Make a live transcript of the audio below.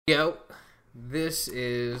Yo, this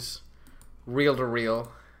is Reel to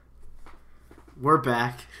Reel. We're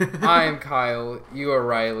back. I am Kyle. You are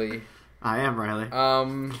Riley. I am Riley.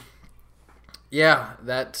 Yeah,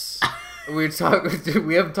 that's we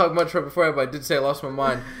haven't talked much about it before, but I did say I lost my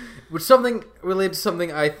mind. Which something related to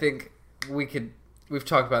something I think we've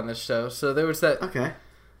talked about in this show. So there was that. Okay.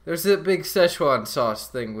 There's that big Szechuan sauce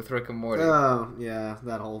thing with Rick and Morty. Oh yeah,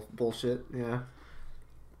 that whole bullshit. Yeah.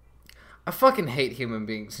 I fucking hate human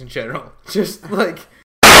beings in general. Just like,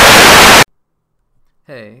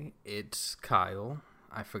 hey, it's Kyle.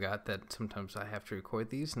 I forgot that sometimes I have to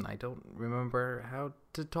record these and I don't remember how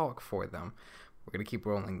to talk for them. We're going to keep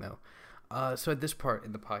rolling though. So at this part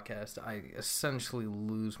in the podcast, I essentially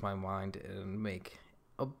lose my mind and make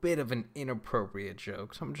a bit of an inappropriate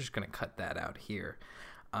joke. So I'm just going to cut that out here.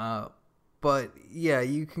 But yeah,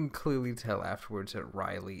 you can clearly tell afterwards that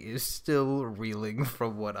Riley is still reeling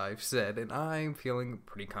from what I've said, and I'm feeling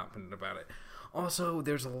pretty confident about it. Also,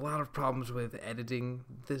 there's a lot of problems with editing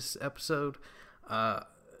this episode.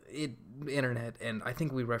 Internet, and I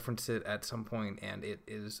think we referenced it at some point, and it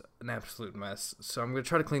is an absolute mess. So I'm going to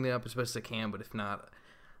try to clean it up as best I can, but if not,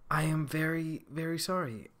 I am very, very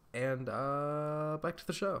sorry. And back to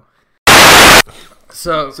the show.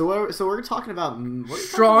 So we're talking about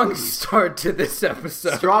strong start to this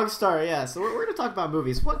episode. Strong start, yeah. So we're going to talk about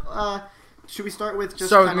movies. What should we start with?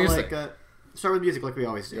 Just start with kind of music. Start with music like we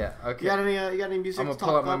always do. Yeah. Okay. You got any music? I'm gonna to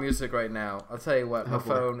pull talk up my about? music right now. I'll tell you what. My Oh, boy.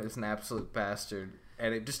 phone is an absolute bastard,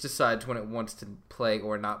 and it just decides when it wants to play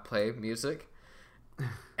or not play music.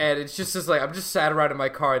 And it's just like I'm just sat around in my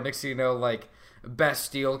car, and next thing you know, like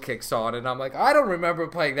Bastille kicks on, and I'm like, I don't remember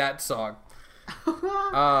playing that song.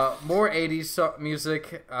 More 80s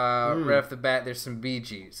music. Right off the bat, there's some Bee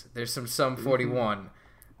Gees. There's some Sum 41.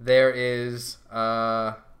 There is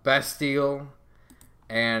Bastille,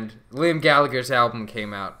 and Liam Gallagher's album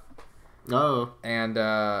came out. Oh. And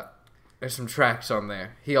there's some tracks on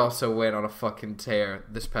there. He also went on a fucking tear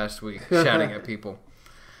this past week, shouting at people.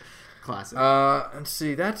 Classic. Let's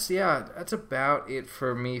see. That's about it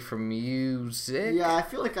for me for music. Yeah, I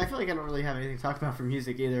feel like I don't really have anything to talk about for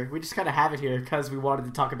music either. We just kind of have it here because we wanted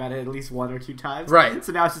to talk about it at least one or two times. Right.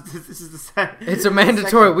 So now this is the set. It's a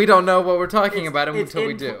mandatory. We don't know what we're talking about until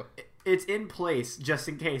we do. It's in place just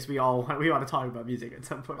in case we want to talk about music at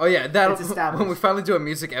some point. Oh yeah, It's established. when we finally do a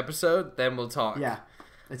music episode, then we'll talk. Yeah,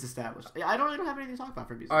 it's established. I don't have anything to talk about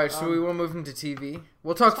for music. All right, so we want to move into TV.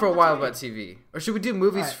 We'll talk for a while about TV, or should we do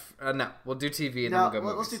movies? Right. No, we'll do TV and then we'll go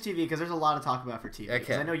movies. Let's do TV because there's a lot to talk about for TV.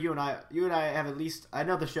 Okay. I know you and I have at least. I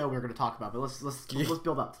know the show we're going to talk about, but let's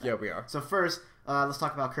build up to that. Yeah, we are. So first, let's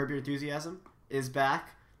talk about Curb Your Enthusiasm is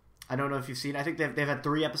back. I don't know if you've seen. I think they've had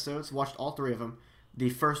 3 episodes. Watched all 3 of them. The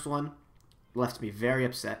first one left me very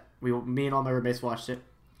upset. Me and all my roommates watched it,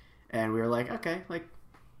 and we were like, okay, like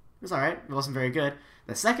it was all right. It wasn't very good.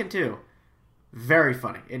 The second 2, very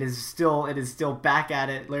funny. It is still back at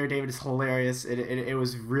it. Larry David is hilarious. It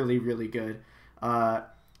was really, really good. The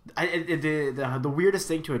weirdest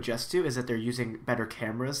thing to adjust to is that they're using better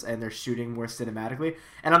cameras and they're shooting more cinematically,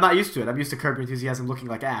 and I'm not used to it. I'm used to Curb Your Enthusiasm looking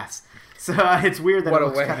like ass, so it's weird that it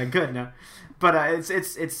looks kind of good now. But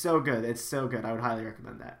it's so good. It's so good. I would highly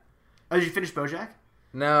recommend that. Oh, did you finish BoJack?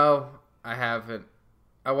 No, I haven't.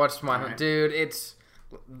 I watched mine. Right. Dude, it's...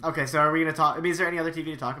 Okay, so are we going to talk... I mean, is there any other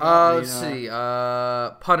TV to talk about? Let's see.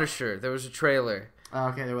 Punisher. There was a trailer.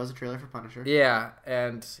 Okay, there was a trailer for Punisher. Yeah,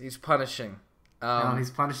 and he's punishing.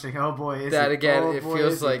 He's punishing. Oh, boy, is that it. again, oh, it boy,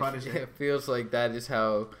 feels is he like punishing. it feels like that is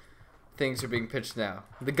how things are being pitched now.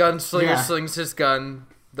 The gunslinger slings his gun.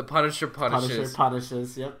 The Punisher punishes. Punisher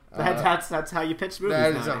punishes, yep. That's how you pitch movies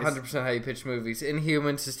That is nowadays. 100% how you pitch movies.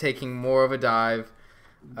 Inhumans is taking more of a dive.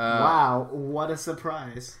 Wow, what a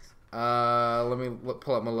surprise. Let me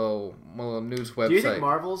pull up my little news website. Do you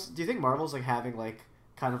think Marvel's like having like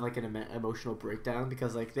kind of like an emotional breakdown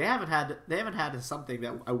because like they haven't had something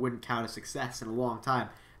that I wouldn't count as success in a long time.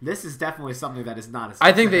 This is definitely something that is not a success.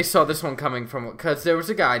 I think they saw this one coming from because there was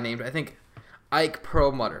a guy named Ike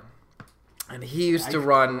Perlmutter. And he used to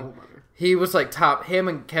run. He was like top. Him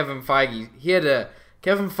and Kevin Feige.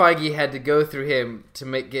 Kevin Feige had to go through him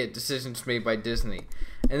to get decisions made by Disney.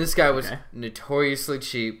 And this guy was notoriously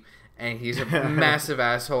cheap, and he's a massive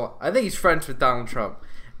asshole. I think he's friends with Donald Trump,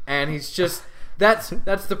 and he's just that's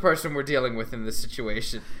the person we're dealing with in this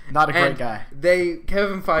situation. Not a great guy.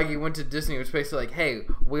 Kevin Feige went to Disney and was basically like, "Hey,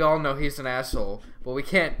 we all know he's an asshole, but we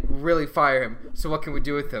can't really fire him. So what can we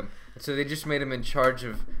do with him?" So they just made him in charge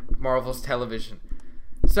of Marvel's television.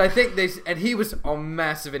 So I think he was a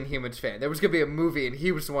massive Inhumans fan. There was going to be a movie, and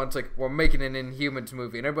he was the one that's like, we're making an Inhumans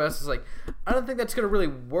movie. And everybody else is like, I don't think that's going to really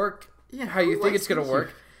work how you think it's going to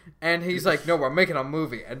work. And he's like, no, we're making a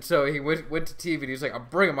movie. And so he went to TV and he's like, I'm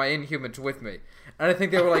bringing my Inhumans with me. And I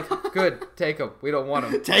think they were like, good, take them. We don't want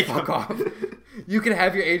them. Fuck off. You can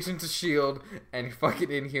have your Agents of S.H.I.E.L.D. and your fucking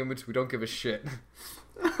Inhumans. We don't give a shit.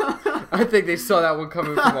 I think they saw that one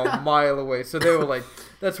coming from a mile away. So they were like,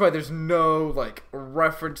 that's why there's no, like,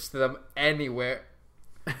 reference to them anywhere.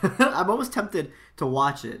 I'm almost tempted to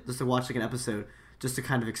watch it, just to watch like an episode, just to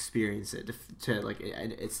kind of experience it, to like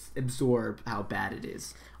it's absorb how bad it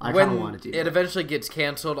is. I kind of want to do that. When it eventually gets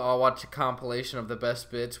canceled, I'll watch a compilation of the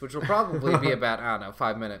best bits, which will probably be about, I don't know,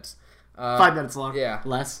 5 minutes. 5 minutes long. Yeah,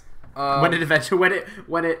 less. When it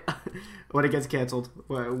gets canceled,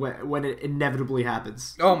 when it inevitably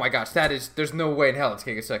happens. Oh my gosh, there's no way in hell it's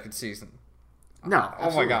getting a second season. No.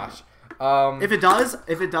 Oh my gosh. If it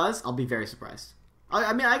does, I'll be very surprised.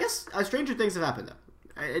 I mean, I guess stranger things have happened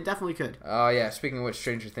though. It definitely could. Oh yeah. Speaking of which,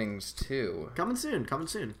 Stranger Things 2 coming soon.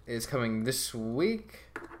 is coming this week.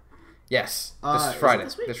 Yes, this is Friday.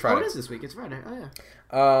 This week? This Friday. Oh, it is this week. It's Friday. Oh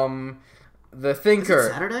yeah. The Thinker. Is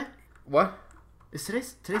it Saturday? What? Is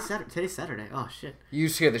today's Saturday? Oh shit. You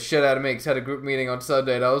scared the shit out of me because I had a group meeting on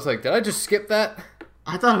Sunday, and I was like, did I just skip that?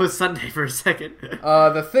 I thought it was Sunday for a second.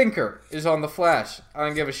 The Thinker is on The Flash. I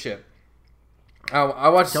don't give a shit. I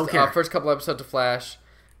watched the first couple episodes of Flash,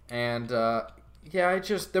 and yeah,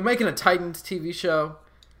 they're making a Titans TV show.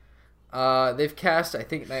 They've cast, I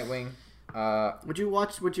think, Nightwing. Would you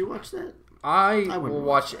watch that? I will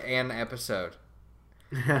watch an episode.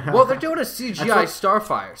 Well, they're doing a CGI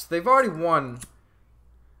Starfire, so they've already won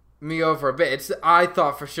me over a bit. I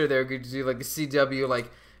thought for sure they were going to do like a CW,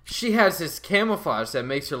 like she has this camouflage that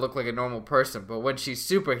makes her look like a normal person, but when she's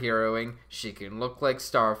superheroing, she can look like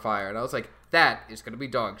Starfire, and I was like, that is going to be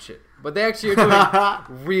dog shit. But they actually are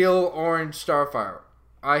doing real orange Starfire.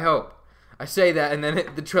 I hope. I say that, and then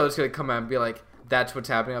the trailer's going to come out and be like, that's what's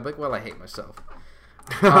happening. I'm like, well, I hate myself.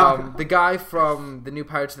 The guy from the new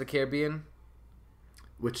Pirates of the Caribbean.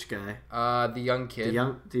 Which guy? The young kid.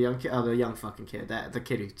 The young kid. Oh, the young fucking kid. The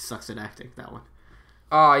kid who sucks at acting. That one.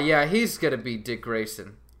 Oh yeah, he's going to be Dick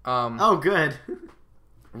Grayson. Oh, good.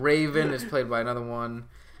 Raven is played by another one.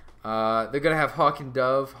 They're gonna have Hawk and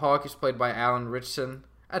Dove. Hawk is played by Alan Ritchson.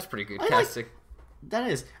 That's pretty good casting. That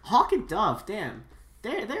is Hawk and Dove. Damn,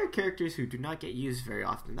 they're characters who do not get used very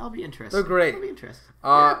often. That'll be interesting. They're great. That'll be interesting.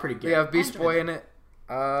 They're pretty good. We have Beast Boy in it.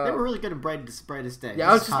 They were really good in Brightest Day.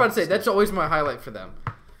 Yeah, I was just about to say that's always my highlight for them.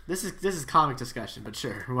 This is comic discussion, but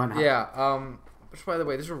sure, why not? Yeah. Which, by the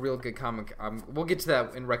way, this is a real good comic. We'll get to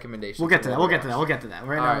that in recommendations. We'll get to that.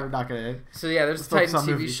 Right now, we're not gonna. So yeah, there's a Titans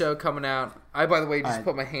TV show coming out. I, by the way, just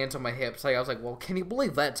put my hands on my hips. I was like, well, can you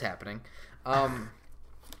believe that's happening?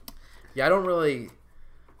 Yeah, I don't really.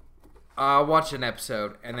 Watch an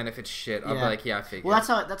episode, and then if it's shit, I'll be like, yeah, I figured. Well,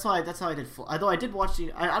 that's how I did. Although I did watch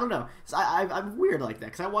I don't know. I'm weird like that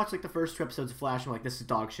because I watched like the first 2 episodes of Flash and I'm like, this is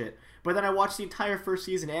dog shit. But then I watched the entire first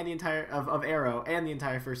season and the entire of Arrow and the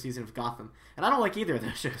entire first season of Gotham, and I don't like either of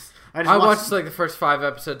those shows. I watched like the first 5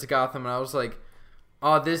 episodes of Gotham, and I was like,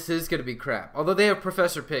 oh, this is gonna be crap. Although they have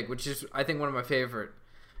Professor Pig, which is I think one of my favorite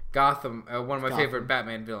favorite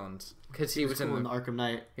Batman villains because he was cool in the Arkham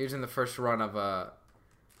Knight. He was in the first run of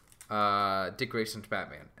Dick Grayson's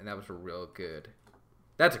Batman, and that was real good.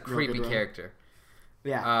 That's a creepy character.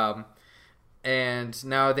 Yeah. And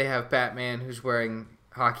now they have Batman who's wearing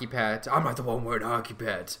hockey pads. I'm not the one wearing hockey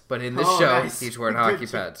pads, but in this show, nice. He's wearing hockey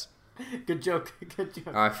pads. Good joke.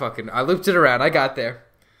 I looped it around. I got there.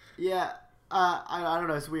 Yeah. I don't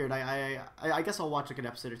know. It's weird. I guess I'll watch like an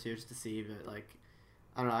episode or two just to see, but like,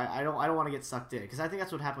 I don't know. I don't want to get sucked in because I think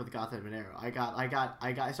that's what happened with Gotham and Arrow.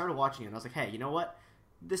 I started watching it and I was like, hey, you know what?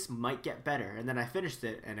 This might get better, and then I finished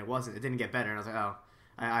it, and it wasn't. It didn't get better, and I was like, "Oh,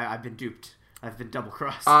 I've been duped. I've been double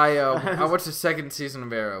crossed." I watched the second season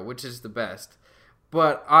of Arrow, which is the best,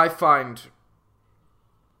 but I find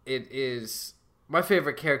it is my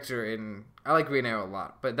favorite character in. I like Green Arrow a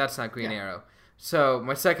lot, but that's not Green Arrow. So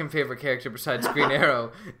my second favorite character besides Green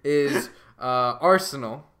Arrow is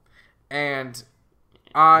Arsenal, and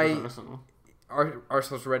Arsenal's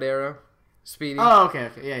Red Arrow, Speedy. Oh,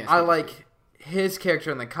 okay, yeah. I like his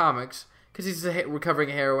character in the comics because he's a recovering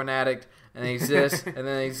heroin addict, and he's this, and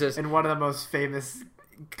then he's this. And one of the most famous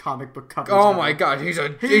comic book covers. Oh my god, he's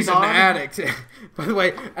an addict. By the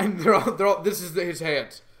way, and they're all. This is his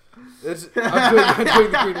hands. I'm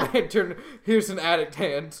doing the Green Lantern. Here's an addict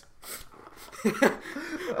hands.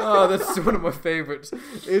 Oh, that's one of my favorites.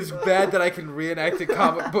 It's bad that I can reenact a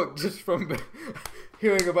comic book just from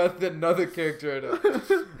hearing about another character in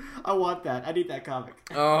it. I want that. I need that comic.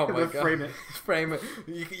 Oh my god! Frame it. Frame it.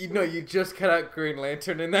 You know, you just cut out Green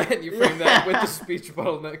Lantern in that, and you frame that with the speech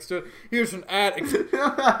bubble next to it. Here's an addict.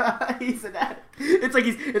 He's an addict. It's like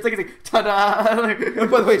he's like ta-da.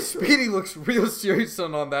 And by the way, Speedy looks real serious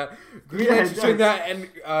on that. Green Lantern's doing that,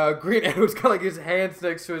 and Green Arrow's got like his hands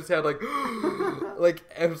next to his head, like, like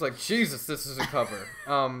it was like, Jesus, this is a cover.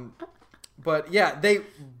 But yeah,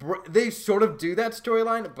 they sort of do that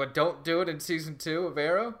storyline, but don't do it in season 2 of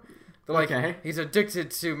Arrow. They're like, he's addicted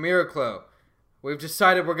to Miraclo. We've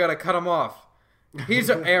decided we're gonna cut him off. He's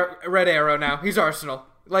a Red Arrow now. He's Arsenal.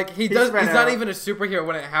 Like he's not even a superhero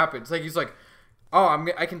when it happens. Like he's like, oh,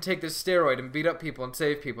 I can take this steroid and beat up people and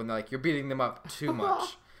save people. And they're like, you're beating them up too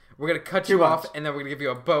much. We're gonna cut you off, and then we're gonna give you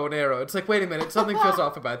a bow and arrow. It's like, wait a minute, something feels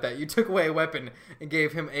off about that. You took away a weapon and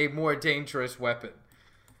gave him a more dangerous weapon.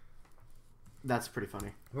 That's pretty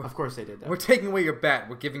funny. Of course they did that. We're taking away your bat.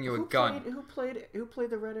 We're giving you a gun. Who played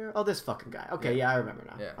the Red Arrow? Oh, this fucking guy. Okay, yeah I remember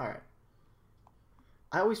now. Yeah. All right.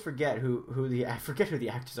 I always forget who the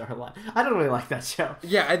actors are a lot. I don't really like that show.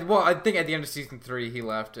 Yeah, I think at the end of season 3 he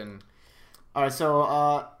left, and all right.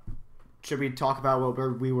 So, should we talk about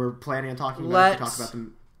what we were planning on talking about? Let's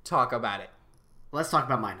talk about it. Let's talk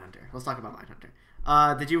about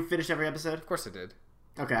Mindhunter. Did you finish every episode? Of course I did.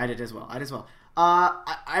 Okay, I did as well.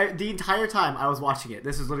 I the entire time I was watching it,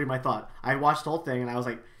 this was literally my thought. I watched the whole thing and I was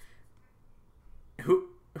like,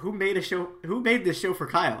 who made a show? Who made this show for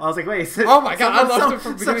Kyle? I was like, wait. Oh my god, I loved it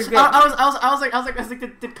from beginning to end. I was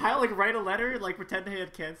like, did Kyle like write a letter, like pretend he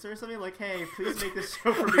had cancer or something? Like, hey, please make this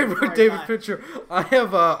show for me. I wrote David Fincher, I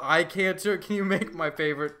have eye cancer. Can you make my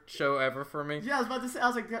favorite show ever for me? Yeah, I was about to say. I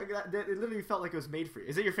was like, it literally felt like it was made for you.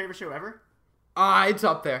 Is it your favorite show ever? It's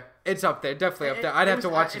up there. It's up there. Definitely up there. I'd have to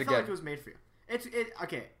watch it again. It felt like it was made for you.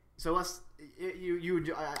 Okay. So let's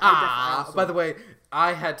by the way,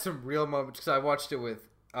 I had some real moments because I watched it with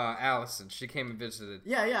Allison. She came and visited.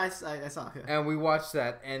 Yeah, I saw. Yeah. And we watched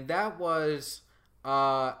that, and that was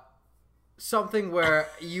something where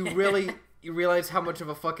you realize how much of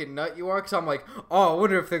a fucking nut you are. Because I'm like, oh, I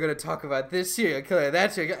wonder if they're gonna talk about this serial killer,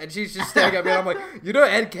 that serial killer. And she's just staring at me, and I'm like,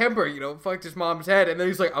 Ed Kemper, fucked his mom's head. And then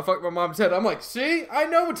he's like, I fucked my mom's head. I'm like, see, I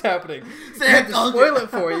know what's happening. I have to spoil it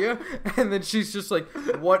for you. And then she's just like,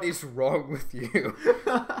 what is wrong with you?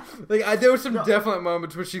 Like, there were some definite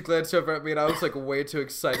moments where she glanced over at me, and I was like way too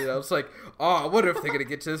excited. I was like, oh, I wonder if they're gonna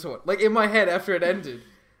get to this one. Like in my head after it ended.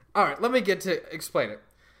 All right, let me get to explain it.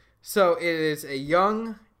 So it is a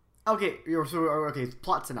young. Okay,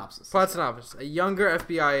 plot synopsis. Plot synopsis. A younger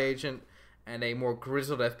FBI agent and a more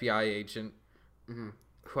grizzled FBI agent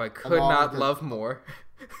who I could not love more.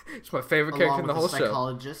 It's my favorite character in the whole show.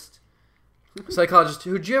 Psychologist.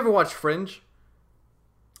 Did you ever watch Fringe?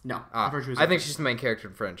 No. I think she's the main character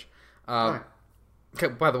in Fringe. Okay,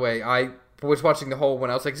 by the way, I was watching the whole one.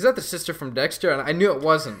 I was like, is that the sister from Dexter? And I knew it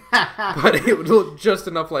wasn't. But it would look just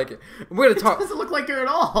enough like it. We're going to talk. It doesn't look like her at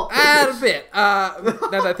all. A bit. Now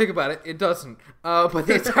that I think about it, it doesn't. But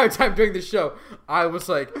the entire time during the show, I was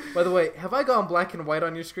like, by the way, have I gone black and white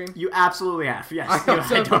on your screen? You absolutely have, yes.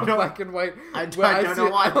 I don't know. Black and white. I don't know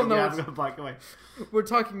why. I don't know. You have black and white. We're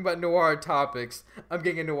talking about noir topics. I'm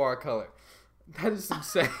getting a noir color. That is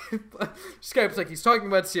insane. Skype's like, he's talking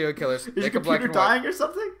about serial killers. Is your computer dying or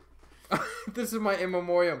something? This is my in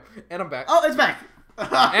memoriam, and I'm back. Oh, it's back.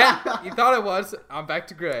 And you thought it was. I'm back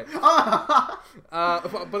to gray. By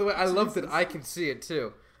the way, I love that I can see it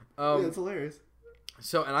too. Yeah, it's hilarious.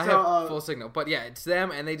 So, and I have full signal. But yeah, it's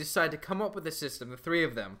them, and they decide to come up with a system. The three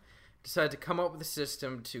of them decide to come up with a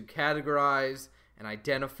system to categorize and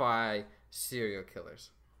identify serial killers.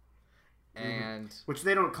 And which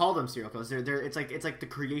they don't call them serial killers. It's like the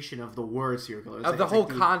creation of the word serial killer. Of the whole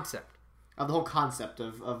concept. Of the whole concept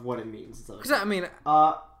of what it means. Because I mean,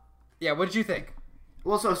 yeah. What did you think?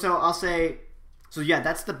 Well, so I'll say, yeah,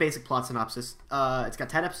 that's the basic plot synopsis. It's got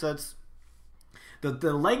 10 episodes.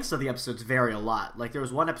 The lengths of the episodes vary a lot. Like there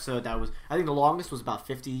was one episode that was, I think the longest was about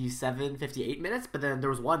 57, 58 minutes, but then there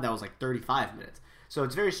was one that was like 35 minutes. So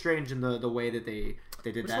it's very strange in the way that they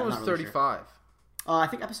did Which that. Which one was 35? Sure. I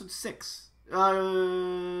think episode 6.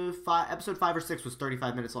 Episode 5 or 6 was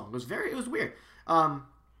 35 minutes long. It was weird. I don't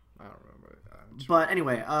remember. But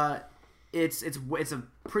anyway, it's a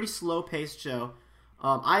pretty slow paced show.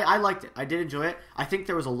 I liked it. I did enjoy it. I think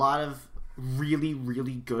there was a lot of really,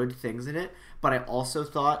 really good things in it, but I also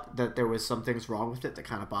thought that there was some things wrong with it that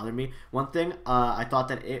kind of bothered me. One thing, I thought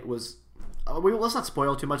that it was. Let's not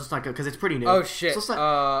spoil too much. Let's not go because it's pretty new. Oh shit!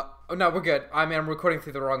 So no, we're good. I mean, I'm recording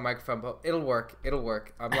through the wrong microphone, but it'll work.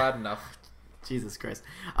 I'm loud enough. Jesus Christ.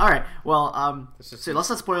 All right. Well, This is- so let's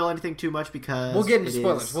not spoil anything too much because We'll get into it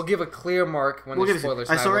spoilers. is- We'll give a clear mark when We'll the give it- spoilers.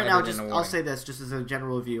 So right now, edited just in a I'll warning. say this just as a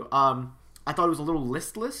general review. I thought it was a little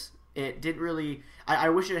listless. It didn't really. I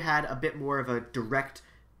wish it had a bit more of a direct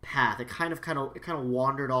path. It kind of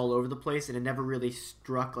wandered all over the place, and it never really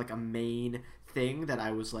struck like a main thing that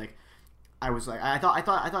I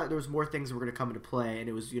thought there was more things that were going to come into play, and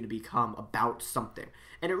it was going to become about something.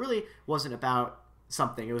 And it really wasn't about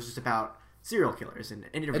something. It was just about serial killers and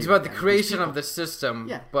interviews. It's about the creation of the system,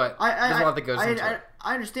 Yeah, but there's a lot that goes into it.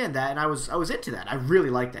 I understand that, and I was into that. I really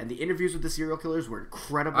liked that. And the interviews with the serial killers were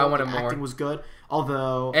incredible. I wanted the more. acting was good.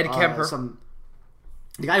 Although Ed Kemper.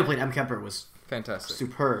 The guy who played M. Kemper was Fantastic.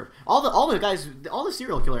 superb. All the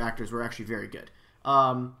serial killer actors were actually very good.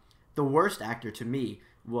 The worst actor to me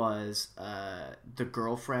was the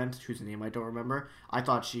girlfriend, whose name I don't remember. I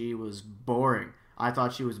thought she was boring. I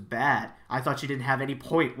thought she was bad. I thought she didn't have any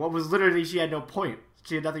point. She had no point.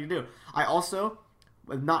 She had nothing to do. I also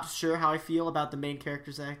am not sure how I feel about the main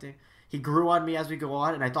character's acting. He grew on me as we go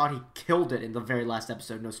on, and I thought he killed it in the very last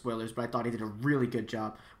episode. No spoilers, but I thought he did a really good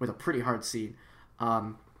job with a pretty hard scene.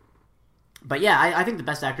 But yeah, I think the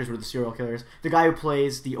best actors were the serial killers. The guy who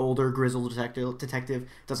plays the older grizzled detective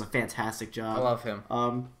does a fantastic job. I love him.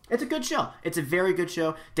 It's a good show. It's a very good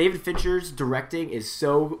show. David Fincher's directing is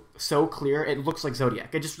so clear. It looks like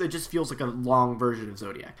Zodiac. It just feels like a long version of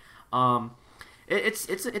Zodiac. It's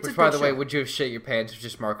Which, a good by the way, show. would you have shit your pants if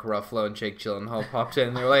just Mark Ruffalo and Jake Gyllenhaal popped in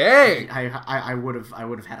and they were like, "Hey, I would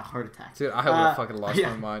have had a heart attack. dude, I would have fucking lost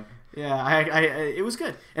my mind." Yeah, it was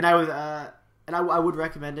good, and I would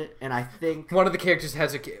recommend it. And I think One of the characters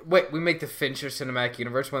has a kid. Wait, we make the Fincher cinematic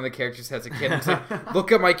universe. One of the characters has a kid. It's like,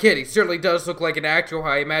 look at my kid. He certainly does look like an actor who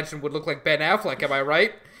I imagine would look like Ben Affleck. Am I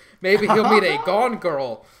right? Maybe he'll meet a Gone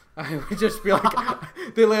Girl. I would just be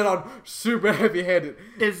like, they land on super heavy-handed.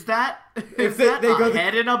 is that they a go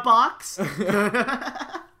head in a box?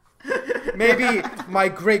 Maybe my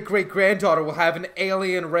great-great-granddaughter will have an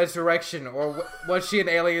alien resurrection, or was she an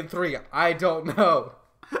Alien 3? I don't know.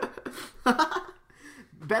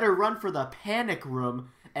 Better run for the panic room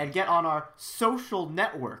and get on our social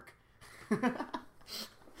network.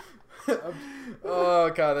 Oh,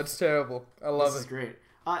 God, that's terrible. I love This is it. great.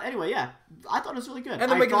 Anyway, yeah, I thought it was really good. And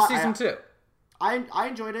they're making a season 2. I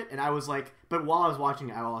enjoyed it, and I was like, but while I was watching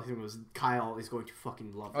it, all I think was Kyle is going to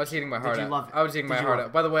fucking love it. I was eating my heart Did you out. love it? I was eating my Did you heart love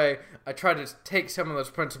out. By the way, I tried to take some of those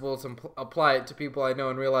principles and apply it to people I know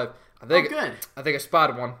in real life. I think good. I think I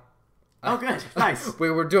spotted one. Oh, good, nice.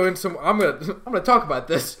 We were doing some. I'm gonna talk about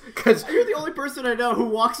this because You're the only person I know who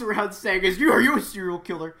walks around saying, "Are you a serial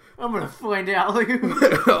killer?" I'm gonna find out. Like,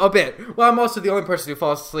 a bit. Well, I'm also the only person who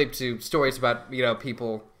falls asleep to stories about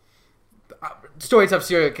people. Stories of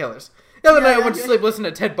serial killers. The other night I went to sleep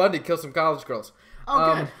listening to Ted Bundy kill some college girls.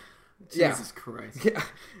 oh, good. yeah. Jesus Christ. Yeah.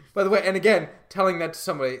 By the way, and again, telling that to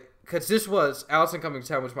somebody, because this was, Allison Coming to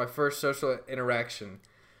Town was my first social interaction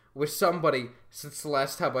with somebody since the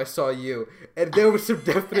last time I saw you. And there were some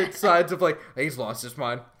definite signs of like, he's lost his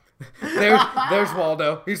mind. There's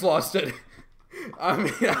Waldo. He's lost it. I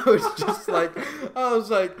mean, I was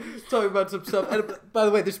talking about some stuff. And by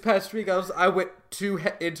the way, this past week, I went too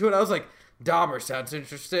into it. I was like, Dahmer sounds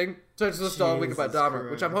interesting. So I just listened all week about Dahmer,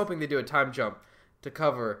 which I'm hoping they do a time jump to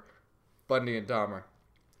cover Bundy and Dahmer.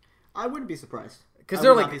 I wouldn't be surprised. Because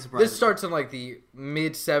they're like, this starts in like the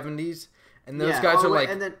mid 70s, and those guys are like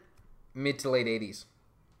mid to late 80s.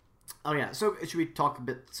 Oh yeah. So should we talk a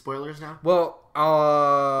bit spoilers now? Well,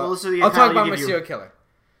 I'll talk about my serial killer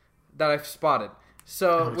that I've spotted.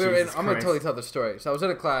 So I'm going to totally tell the story. So I was in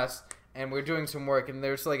a class, and we were doing some work, and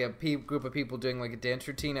there's like a group of people doing like a dance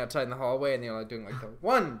routine outside in the hallway, and they were like doing like the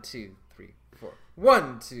 1, 2, 3, 4,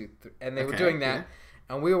 1, 2, 3, and they were doing that. Yeah.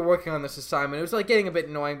 And we were working on this assignment. It was like getting a bit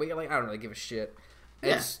annoying, but you're like, I don't really give a shit.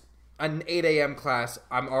 Yeah. It's an 8 a.m. class.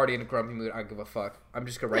 I'm already in a grumpy mood. I don't give a fuck. I'm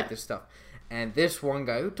just gonna write this stuff. And this one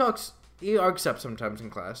guy who he arcs up sometimes in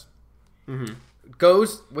class,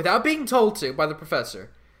 goes without being told to by the professor.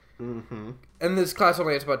 And this class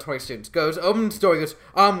only has about 20 students. Goes, opens the door, goes,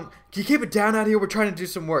 can you keep it down out here? We're trying to do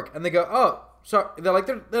some work. And they go, oh, sorry. They're like,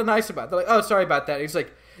 they're nice about it. They're like, oh, sorry about that. And he's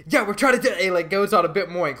like, yeah, we're trying to do it. And he like goes on a bit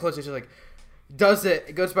more and closes. He's like, does it.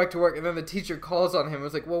 It goes back to work. And then the teacher calls on him and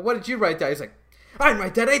was like, well, what did you write down? He's like, I didn't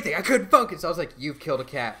write down anything. I couldn't focus. I was like, you've killed a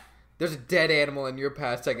cat. There's a dead animal in your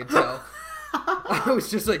past, I can tell. I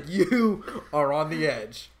was just like, you are on the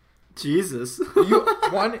edge. Jesus.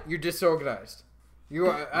 You're disorganized. You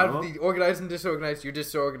are out of the organized and disorganized. You're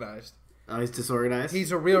disorganized. Oh, he's disorganized?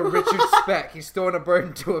 He's a real Richard Speck. He's throwing a bird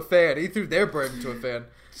into a fan. He threw their bird into a fan.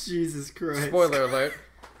 Jesus Christ. Spoiler alert.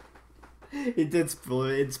 He did spoil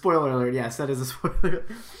it. Spoiler alert, yes, that is a spoiler.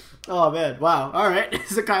 Oh man! Wow. All right.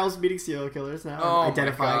 So Kyle's meeting serial killers now, Oh and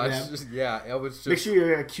identifying my gosh. them. Yeah, it was just. Make sure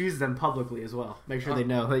you accuse them publicly as well. Make sure they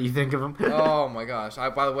know that you think of them. Oh my gosh!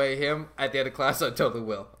 By the way, him at the end of class, I totally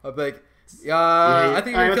will. I'll be like, Yeah, I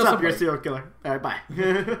think all you're right, gonna kill what's up? somebody. You're a serial killer. All right, bye.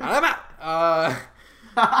 I'm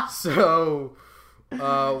out. So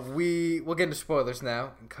we'll get into spoilers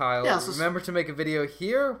now. Kyle, Yeah, so remember to make a video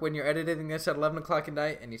here when you're editing this at 11 o'clock at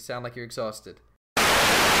night and you sound like you're exhausted.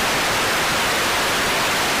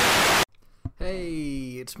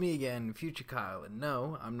 Hey, it's me again, Future Kyle, and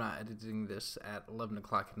no, I'm not editing this at 11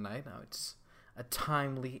 o'clock at night. No, it's a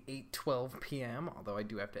timely 8:12 p.m., although I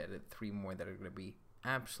do have to edit 3 more that are going to be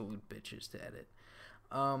absolute bitches to edit.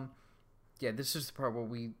 Yeah, this is the part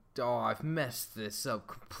where I've messed this up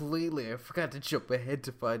completely. I forgot to jump ahead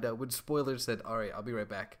to find out what spoilers said. Alright, I'll be right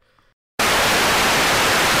back.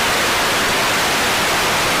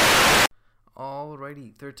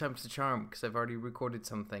 Alrighty, third time's the charm, because I've already recorded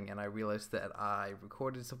something, and I realized that I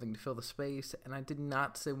recorded something to fill the space, and I did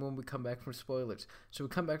not say when we come back from spoilers. So we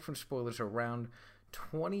come back from spoilers around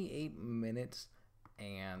 28 minutes,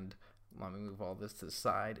 and let me move all this to the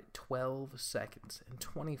side, 12 seconds, and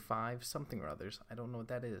 25 something or others. I don't know what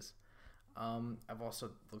that is. I've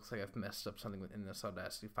also, looks like I've messed up something within this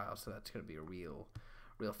Audacity file, so that's going to be a real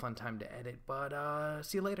fun time to edit, but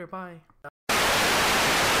see you later, bye.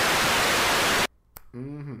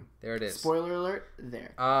 Mm-hmm. There it is. Spoiler alert.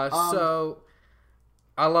 There. So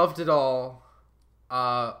I loved it all.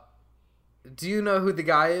 Do you know who the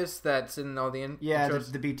guy is that's in all the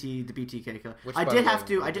intros? the BTK killer. Which, I by did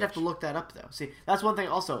the way, have to look that up though. See, that's one thing.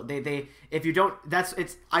 Also, they if you don't,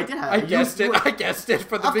 I did have. I guessed it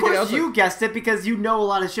for the Of beginning. course, you guessed it because you know a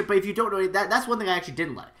lot of shit. But if you don't know that's one thing I actually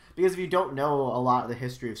didn't like, because if you don't know a lot of the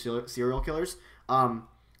history of serial killers,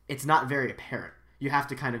 it's not very apparent. You have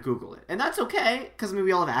to kind of Google it, and that's okay because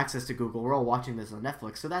we all have access to Google. We're all watching this on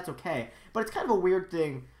Netflix, so that's okay. But it's kind of a weird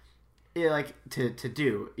thing, like to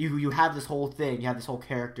do. You have this whole thing. You have this whole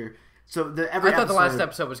character. So I thought the last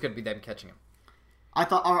episode was going to be them catching him. I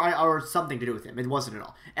thought, or something to do with him. It wasn't at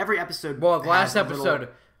all. Every episode. Well, the last episode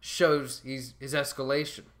shows his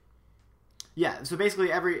escalation. Yeah, so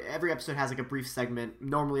basically every episode has like a brief segment,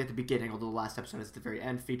 normally at the beginning, although the last episode is at the very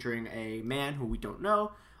end, featuring a man who we don't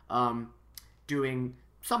know, doing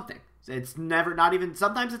something. It's not even,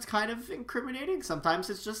 sometimes it's kind of incriminating, sometimes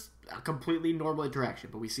it's just a completely normal interaction,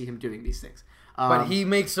 but we see him doing these things. But he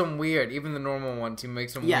makes them weird, even the normal ones, he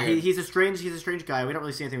makes them weird. Yeah, he's a strange guy, we don't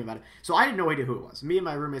really see anything about it. So I had no idea who it was. Me and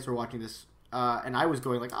my roommates were watching this, and I was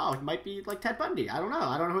going like, oh, he might be like Ted Bundy. I don't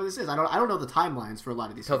know who this is. I don't know the timelines for a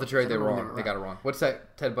lot of these. Tell the jury they're wrong. They got it wrong. What's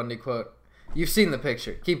that Ted Bundy quote? You've seen the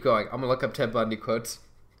picture. Keep going. I'm gonna look up Ted Bundy quotes.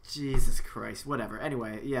 Jesus Christ. Whatever.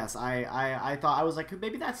 Anyway, yes, I thought, I was like,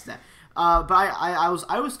 maybe that's that. But I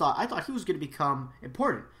thought he was going to become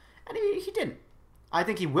important, and he didn't. I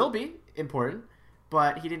think he will be important,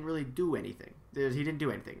 but he didn't really do anything. He didn't do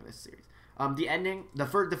anything in this series. The ending, the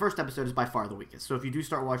first episode is by far the weakest. So if you do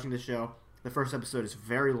start watching the show, the first episode is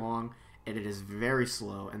very long and it is very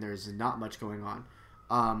slow, and there is not much going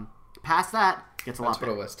on. Past that, gets a lot better. That's what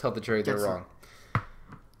it was. Tell the jury they're wrong.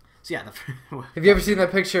 So yeah, have you ever seen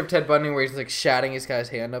that picture of Ted Bundy where he's like shatting his guy's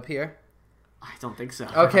hand up here? I don't think so.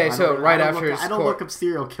 Okay, so right after I don't look up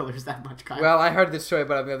serial killers that much, Kyle. Well, I heard this story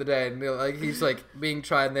about him the other day, and like he's like being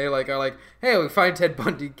tried, and they are like, hey, we find Ted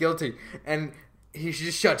Bundy guilty, and he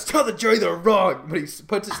just shouts, tell the jury they're wrong, but he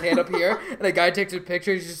puts his hand up here, and a guy takes a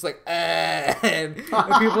picture, he's just like, and people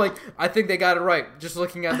are like, I think they got it right. Just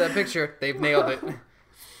looking at that picture, they've nailed it.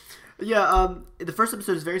 Yeah, the first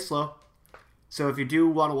episode is very slow. So if you do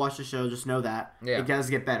want to watch the show, just know that. Yeah. It does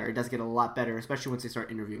get better. It does get a lot better, especially once they start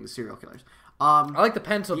interviewing the serial killers. I like the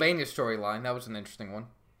Pennsylvania storyline. That was an interesting one.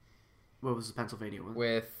 What was the Pennsylvania one?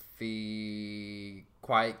 With the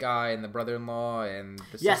quiet guy and the brother-in-law and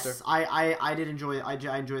the sister. Yes, I did enjoy it.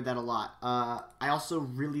 I enjoyed that a lot. I also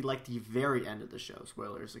really liked the very end of the show.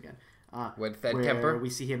 Spoilers again. With Ed Kemper? We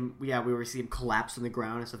see him collapse on the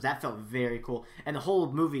ground and stuff. That felt very cool. And the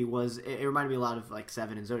whole movie it reminded me a lot of like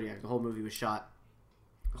Seven and Zodiac. The whole movie was shot.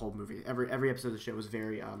 The whole movie, every episode of the show was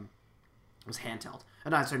very was handheld.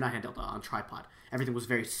 Not handheld, on tripod. Everything was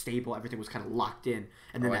very stable. Everything was kind of locked in.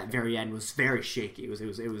 And then very end was very shaky. It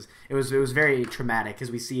was very traumatic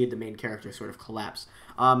because we see the main character sort of collapse.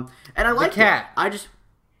 And I like the cat. I just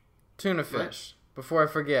tuna fish. What? Before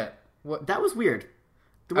I forget, what that was weird.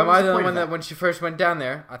 Am I the one that when she first went down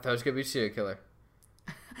there, I thought it was gonna be a serial killer?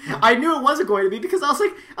 I knew it wasn't going to be because I was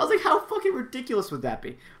like, how fucking ridiculous would that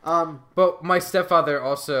be? But my stepfather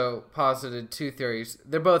also posited 2 theories.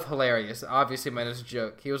 They're both hilarious. Obviously, meant as a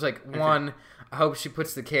joke. He was like, one, I hope she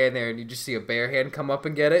puts the can there and you just see a bare hand come up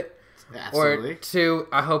and get it. Absolutely. Or 2,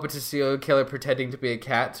 I hope it's a serial killer pretending to be a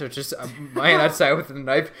cat, so it's just a man outside with a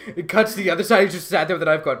knife. It cuts to the other side, he just sat there with a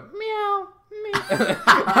knife going, meow, meow.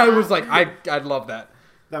 I was like, I'd love that.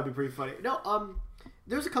 That'd be pretty funny. No,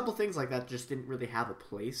 there's a couple things like that just didn't really have a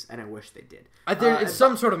place, and I wish they did. It's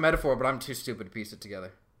some sort of metaphor, but I'm too stupid to piece it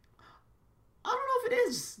together. I don't know if it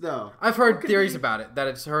is, though. I've heard theories about it, that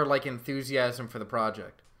it's her, like, enthusiasm for the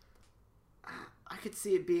project. I could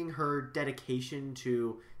see it being her dedication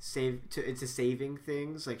to saving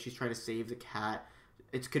things. Like, she's trying to save the cat.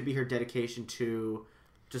 It could be her dedication to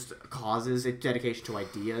just causes, dedication to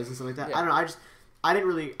ideas and stuff like that. Yeah. I don't know. I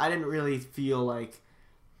didn't really feel like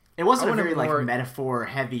it wasn't a very like metaphor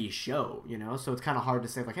heavy show, you know. So it's kind of hard to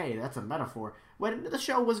say like, hey, that's a metaphor. When the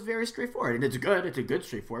show was very straightforward, and it's a good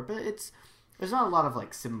straightforward, but there's not a lot of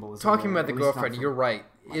like symbolism. Talking about the girlfriend, you're right.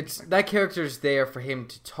 It's that character's there for him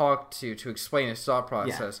to talk to explain his thought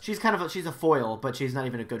process. Yeah. She's a foil, but she's not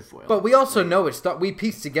even a good foil. But we also know we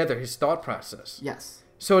piece together his thought process. Yes.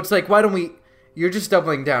 So it's like, why don't we? You're just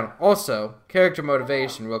doubling down. Also, character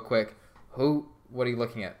motivation, real quick. What are you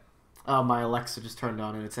looking at? Oh, my Alexa just turned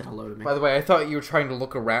on and it said hello to me. By the way, I thought you were trying to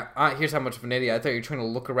look around. Here's how much of an idiot. I thought you were trying to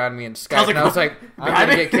look around me in Skype, and I was like, I'm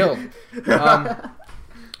going to get killed.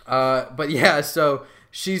 But yeah, so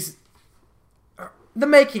she's... The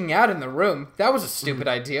making out in the room, that was a stupid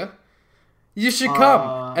idea. You should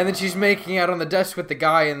come. And then she's making out on the desk with the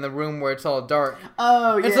guy in the room where it's all dark.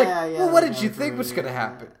 Oh, yeah, it's like, yeah. Well, what did you think was going to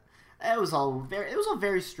happen? It was all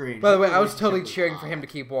very strange. By the way, I was totally cheering for him to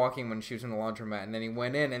keep walking when she was in the laundromat, and then he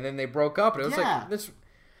went in, and then they broke up, and it was like,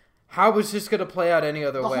 how was this going to play out any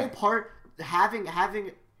other way? The whole part, having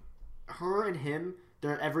her and him,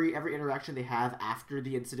 every interaction they have after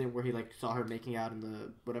the incident where he like saw her making out in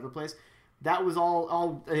the whatever place, that was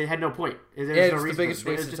all it had no point. It's the biggest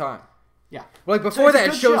waste of time. Yeah. Like, before that,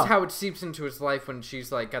 it shows how it seeps into his life when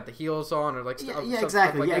she's, like, got the heels on or, like, stuff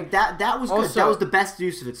exactly. Like that was also good. That was the best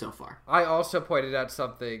use of it so far. I also pointed out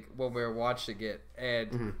something when we were watching it,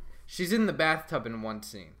 and she's in the bathtub in one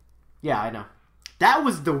scene. Yeah, I know. That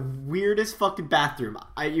was the weirdest fucking bathroom.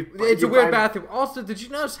 It's a weird bathroom. Also, did you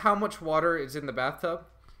notice how much water is in the bathtub?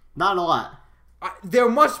 Not a lot. There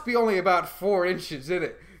must be only about 4 inches in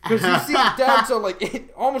it. Because you see it down to,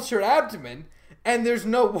 like, almost her abdomen, and there's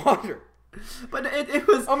no water. But it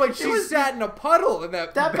was... I'm like, she sat in a puddle in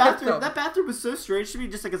that bathroom. That bathroom was so strange to me,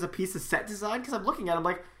 just like as a piece of set design, because I'm looking at it, I'm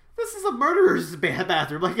like, this is a murderer's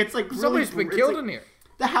bathroom. Like, it's like somebody's been killed in here.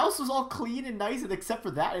 The house was all clean and nice, and except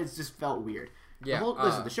for that, it just felt weird. Yeah.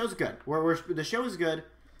 Listen, the show's good. The show is good.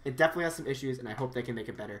 It definitely has some issues, and I hope they can make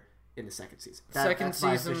it better in the second season. Second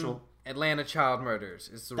season, Atlanta Child Murders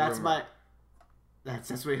is the rumor. That's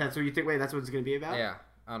what you think. Wait, that's what it's going to be about? Yeah.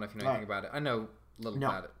 I don't know if you know anything about it. I know a little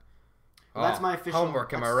about it. Well, that's my official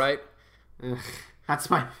homework. Am I right? That's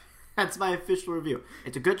my official review.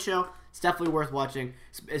 It's a good show. It's definitely worth watching,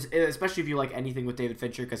 especially if you like anything with David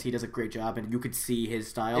Fincher, because he does a great job, and you could see his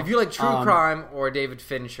style. If you like true crime or David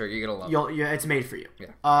Fincher, you're gonna love it. Yeah, it's made for you.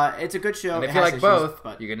 Yeah. It's a good show. And if you like both,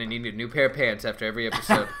 you're gonna need a new pair of pants after every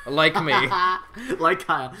episode, like me. Like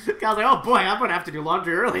Kyle. Kyle's like, oh boy, I'm gonna have to do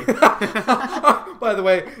laundry early. By the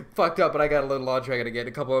way, fucked up, but I got a little laundry I gotta get in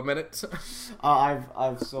a couple of minutes.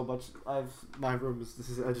 I've so much. My room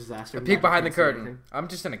is a disaster. A peek behind the curtain. I'm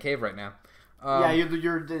just in a cave right now. Yeah,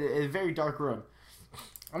 you're in a very dark room.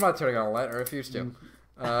 I'm not turning on a light. I refuse to.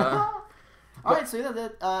 All right,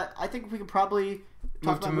 so I think we can probably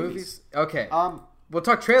move to movies. Okay. We'll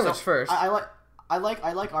talk trailers first. I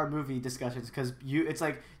like our movie discussions because it's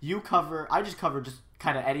like you cover. I just cover just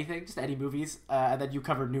kind of anything, just any movies, and then you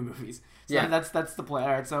cover new movies. So yeah, that's the plan.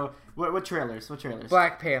 All right. So what trailers? What trailers?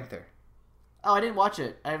 Black Panther. Oh, I didn't watch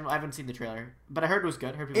it. I haven't seen the trailer, but I heard it was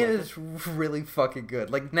good. It is really fucking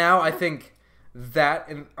good. Like now, I think. That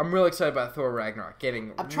and I'm really excited about Thor Ragnarok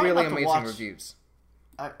getting really amazing reviews.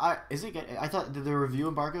 Is it? I thought did the review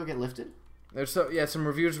embargo get lifted? There's some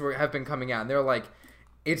reviews have been coming out, and they're like,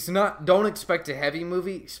 it's not. Don't expect a heavy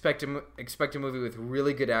movie. Expect a movie with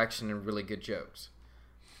really good action and really good jokes.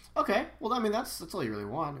 Okay, well, I mean that's all you really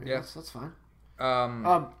want. I mean, yeah, that's fine.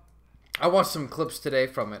 I watched some clips today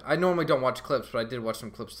from it. I normally don't watch clips, but I did watch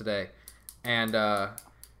some clips today, and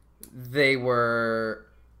they were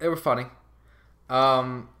funny.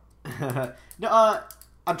 No,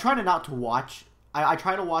 I'm trying not to watch. I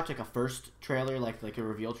try to watch like a first trailer, like a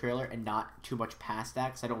reveal trailer, and not too much past that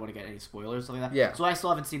because I don't want to get any spoilers or something like that. Yeah. So I still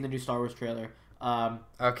haven't seen the new Star Wars trailer.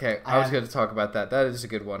 Okay, I was going to talk about that. That is a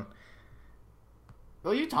good one.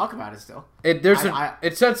 Well, you talk about it still.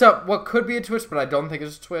 It sets up what could be a twist, but I don't think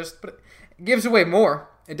it's a twist. But it gives away more.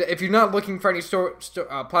 If you're not looking for any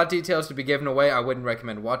plot details to be given away, I wouldn't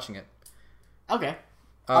recommend watching it. Okay.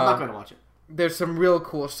 I'm not going to watch it. There's some real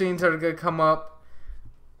cool scenes that are going to come up.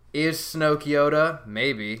 Is Snoke Yoda?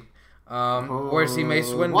 Maybe. Where's he Mace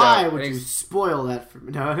Windu? Why would you spoil that for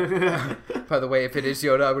me? No. By the way, if it is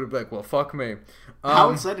Yoda, I would be like, well, fuck me. How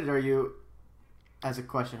excited are you? As a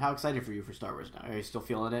question, how excited are you for Star Wars now? Are you still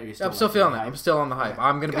feeling it? I'm still feeling it. I'm still on the hype. Okay.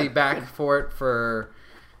 I'm going to be back for it for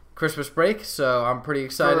Christmas break, so I'm pretty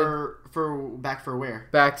excited. Back for where?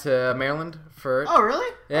 Back to Maryland for it. Oh,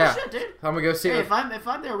 really? Yeah. Oh, shit, dude. I'm going to go see it. If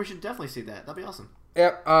I'm there, we should definitely see that. That'd be awesome.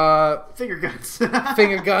 Yep. Finger guns.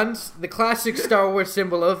 Finger guns. The classic Star Wars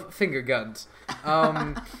symbol of finger guns.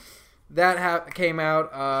 That came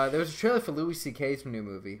out. There was a trailer for Louis C.K.'s new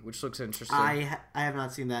movie, which looks interesting. I have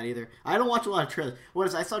not seen that either. I don't watch a lot of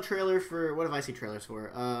trailers. I saw a trailer for... What have I seen trailers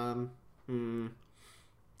for?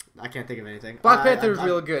 I can't think of anything. Black Panther is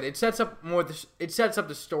real good. It sets up It sets up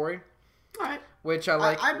the story. All right. Which I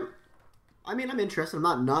like. I'm interested.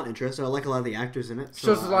 I'm not interested. I like a lot of the actors in it.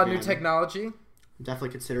 Shows a lot of new technology. I'm definitely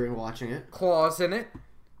considering watching it. Claws in it.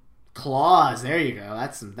 Claws. There you go.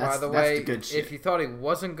 That's the good shit. If you thought he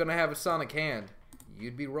wasn't gonna have a sonic hand,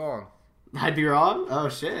 you'd be wrong. I'd be wrong? Oh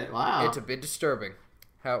shit! Wow. It's a bit disturbing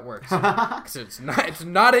how it works because it's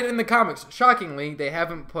not in the comics. Shockingly, they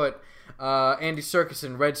haven't put Andy Serkis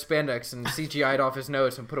in red spandex and CGI'd off his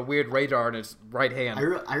nose and put a weird radar in his right hand.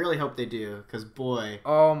 I really hope they do, because boy.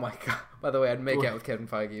 Oh my god. By the way, I'd make out with Kevin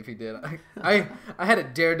Feige if he did. I had a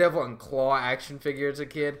Daredevil and Claw action figure as a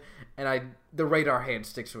kid, and the radar hand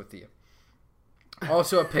sticks with you.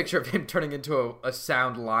 Also a picture of him turning into a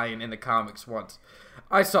sound lion in the comics once.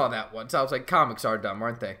 I saw that once. I was like, comics are dumb,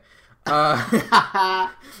 aren't they?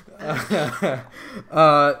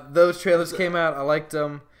 Those trailers came out. I liked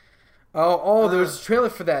them. There was a trailer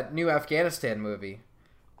for that new Afghanistan movie.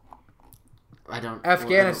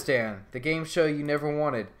 Afghanistan, the game show you never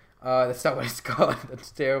wanted. That's not what it's called.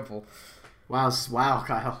 That's terrible. Wow,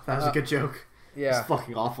 Kyle. That was a good joke. Yeah. It's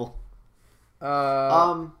fucking awful.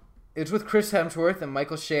 It's with Chris Hemsworth and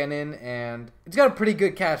Michael Shannon, and it's got a pretty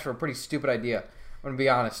good cast for a pretty stupid idea. I'm gonna be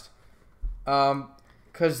honest.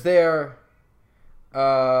 Because they're...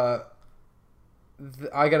 I'm,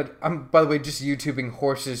 by the way, just YouTubing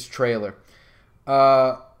Horses trailer.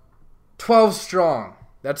 12 Strong.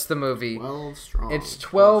 That's the movie. 12 Strong. It's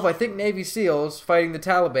 12, I think, Navy SEALs fighting the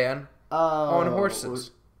Taliban on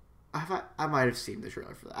horses. I might have seen the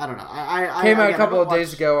trailer for that. I don't know. Came out a couple of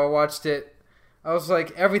days ago. I watched it. I was like,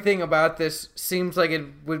 everything about this seems like it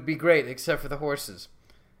would be great, except for the horses.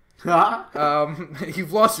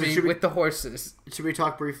 You've lost me with the horses. Should we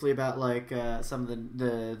talk briefly about some of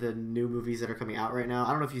the new movies that are coming out right now? I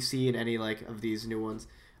don't know if you've seen any of these new ones.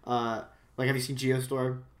 Have you seen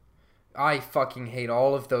Geostorm? I fucking hate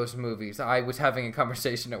all of those movies. I was having a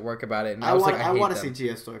conversation at work about it, and I want to see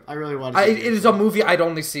Geostorm. I really want to see Geostorm. It is a movie I'd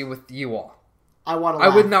only see with you all. I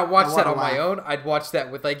would not watch that on my own. I'd watch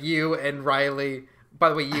that with you and Riley. By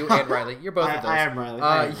the way, you and Riley. You're both of those. I am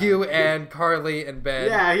Riley. You and Carly and Ben.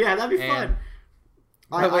 Yeah, that'd be fun.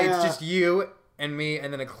 By the way, it's just you and me,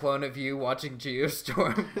 and then a clone of you watching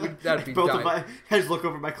Geostorm. That'd be both of my heads look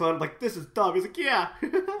over my clone. I'm like, this is dumb. He's like, yeah.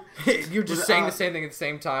 You're just saying the same thing at the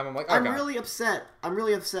same time. I'm like, oh, I'm really upset. I'm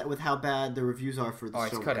really upset with how bad the reviews are for the show. Oh,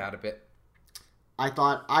 it's cut out a bit. I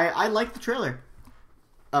thought I liked the trailer.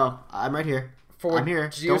 Oh, I'm right here. I'm here.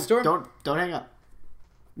 Geostorm? Don't hang up.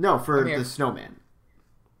 No, for the snowman.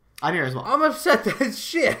 I'm here as well. I'm upset that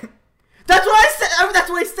shit. That's what I said. That's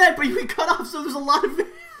what I said. But you been cut off, so there's a lot of.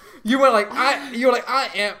 You were like, I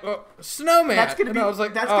am snowman. That's gonna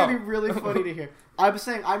be really funny to hear. I was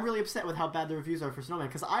saying I'm really upset with how bad the reviews are for Snowman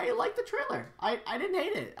because I liked the trailer. I didn't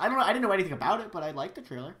hate it. I didn't know anything about it, but I liked the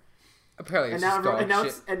trailer. Apparently, it's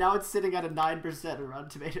shit. Now it's sitting at a 9% on Rotten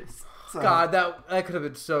Tomatoes. So. God, that could have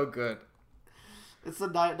been so good. It's a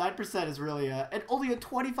 9% is really and only a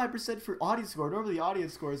 25% for audience score. Normally, the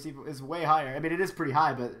audience score is way higher. I mean, it is pretty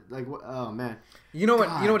high, but oh man. You know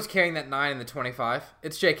what? You know what's carrying that 9 and the 25?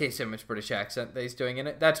 It's J.K. Simmons' British accent that he's doing in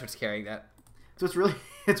it. That's what's carrying that. So it's really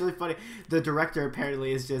funny. The director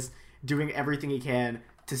apparently is just doing everything he can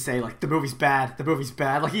to say the movie's bad. The movie's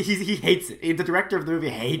bad. He hates it. The director of the movie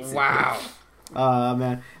hates it. Wow.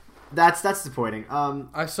 Man, that's disappointing.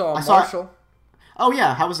 I saw Marshall. Oh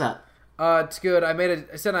yeah, how was that? It's good. I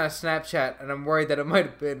sent out a Snapchat, and I'm worried that it might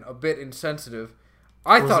have been a bit insensitive.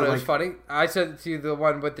 I thought it was funny. I sent it to you the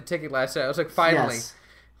one with the ticket last night. I was like, finally,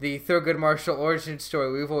 the Thurgood Marshall origin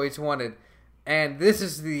story we've always wanted. And this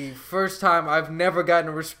is the first time I've never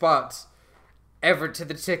gotten a response ever to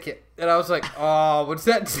the ticket. And I was like, oh,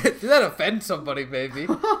 did that offend somebody, maybe?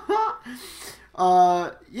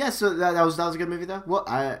 Yeah. So that was a good movie though. Well,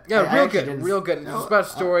 real good, real good. It's about a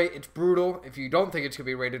story. It's brutal. If you don't think it's gonna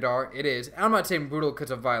be rated R, it is. And I'm not saying brutal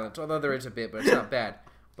because of violence, although there is a bit, but it's not bad.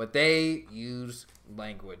 But they use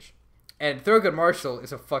language, and Thurgood Marshall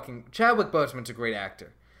is a fucking Chadwick Boseman's a great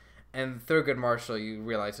actor, and Thurgood Marshall you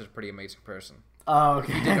realize is a pretty amazing person. Oh,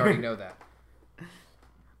 okay. You didn't already know that.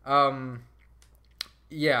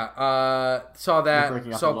 Saw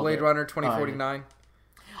that. Saw Blade Runner 2049.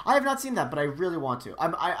 I have not seen that, but I really want to.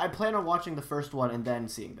 I plan on watching the first one and then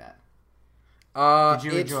seeing that.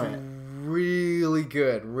 Did you enjoy it? Really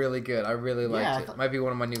good, really good. I really liked it. Might be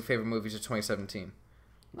one of my new favorite movies of 2017.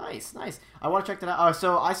 Nice. I want to check that out.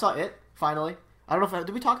 So I saw it finally. I don't know if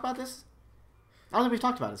did we talk about this? I don't think we've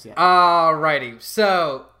talked about this yet. Alrighty.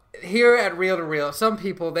 So here at Reel to Reel, some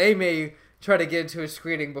people they may try to get into a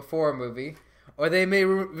screening before a movie, or they may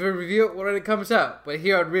review it when it comes out. But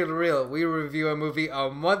here on Reel to Reel, we review a movie a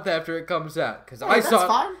month after it comes out because I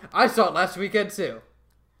saw it last weekend too.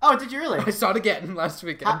 Oh, did you really? I saw it again last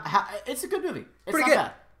weekend. It's a good movie. It's pretty not good.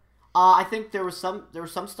 Bad. I think there was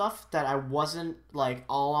some stuff that I wasn't like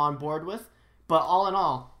all on board with, but all in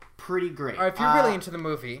all, pretty great. All right, if you're really into the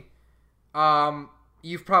movie,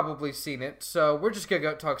 you've probably seen it, so we're just gonna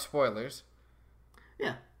go talk spoilers.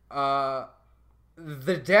 Yeah.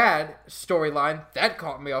 The dad storyline that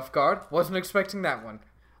caught me off guard. Wasn't expecting that one.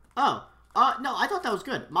 Oh, no, I thought that was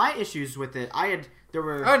good. My issues with it, I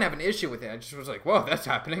didn't have an issue with it. I just was like, whoa, that's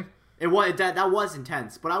happening. It was that was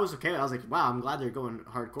intense, but I was okay. I was like, wow, I'm glad they're going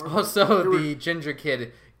hardcore. Also, the ginger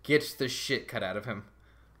kid gets the shit cut out of him.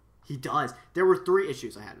 He does. There were 3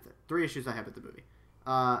 issues I had with it. 3 issues I had with the movie.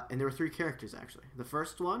 And there were 3 characters, actually. The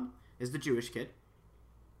first one is the Jewish kid.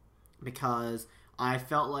 Because I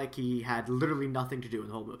felt like he had literally nothing to do in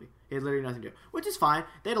the whole movie. He had literally nothing to do. Which is fine.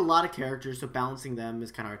 They had a lot of characters, so balancing them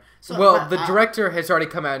is kind of hard. So, the director has already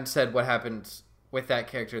come out and said what happens with that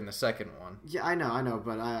character in the second one. Yeah, I know,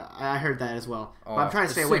 but I heard that as well. Oh, but I'm trying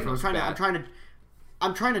to stay away from it.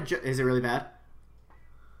 I'm trying to... Is it really bad?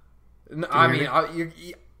 No,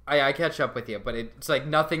 I catch up with you, but it's like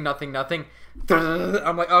nothing. I'm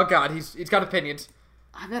like, oh god, he's got opinions.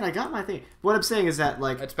 I mean, I got my thing. What I'm saying is that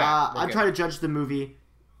like I'm trying to judge the movie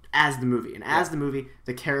as the movie, and as the movie,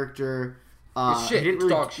 the character he didn't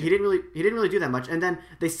really do that much, and then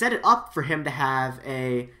they set it up for him to have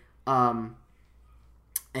a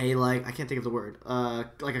like I can't think of the word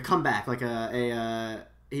like a comeback, like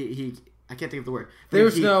he I can't think of the word.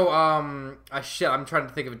 There's no I'm trying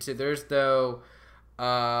to think of it too. There's no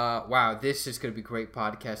wow, this is gonna be great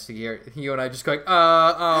podcasting here. You and I just going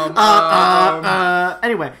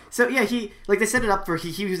Anyway, so yeah, he like they set it up for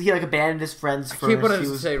he like abandoned his friends first. I keep wanting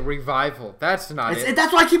to say revival. That's not it.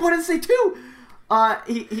 That's what I keep wanting to say too.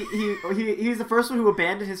 He's the first one who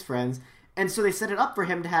abandoned his friends, and so they set it up for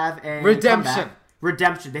him to have a redemption.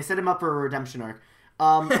 They set him up for a redemption arc.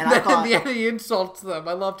 And I thought in the end he insults them.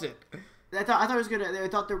 I loved it. I thought it was gonna. I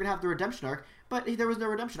thought they were gonna have the redemption arc, but there was no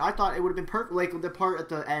redemption. I thought it would have been perfect, like the part at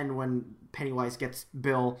the end when Pennywise gets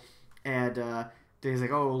Bill, and he's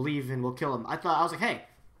like, "Oh, we'll leave and we'll kill him." I was like, "Hey,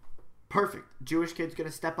 perfect. Jewish kid's gonna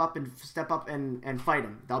step up and fight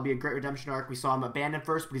him. That'll be a great redemption arc." We saw him abandoned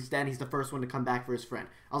first, but he's the first one to come back for his friend.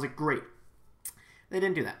 I was like, "Great." They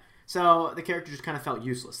didn't do that, so the character just kind of felt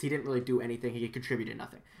useless. He didn't really do anything. He contributed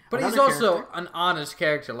nothing. But he's also an honest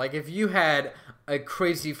character. Like, if you had a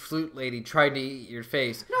crazy flute lady trying to eat your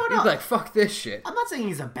face, you'd be like, fuck this shit. I'm not saying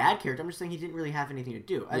he's a bad character. I'm just saying he didn't really have anything to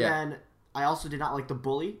do. And then I also did not like the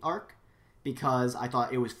bully arc because I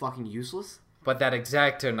thought it was fucking useless. But that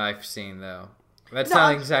X-Acto knife scene, though. That's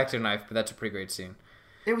not an X-Acto knife, but that's a pretty great scene.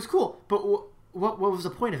 It was cool. But what was the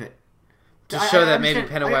point of it? To show that maybe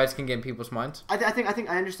Pennywise can get in people's minds? I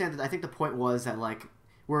understand that. I think the point was that, like,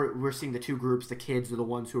 we're seeing the 2 groups. The kids are the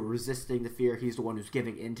ones who are resisting the fear. He's the one who's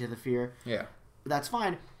giving into the fear. Yeah. That's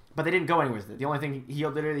fine, but they didn't go anywhere with it. The only thing,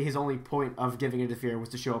 his only point of giving into fear was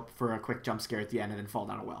to show up for a quick jump scare at the end and then fall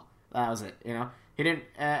down a well. That was it, you know? He didn't,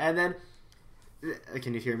 and then,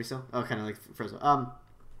 can you hear me still? Oh, kind of like frozen. And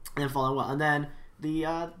then fall down a well. And then the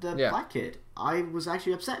black kid, I was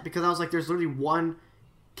actually upset because I was like, there's literally one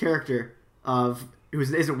character who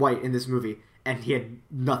isn't white in this movie, and he had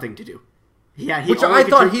nothing to do. Yeah, which I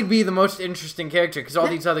thought he'd be the most interesting character because all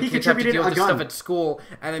these other kids have to deal with this stuff at school,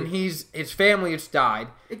 and then his family has died.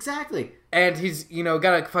 Exactly. And he's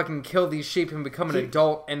gotta fucking kill these sheep and become an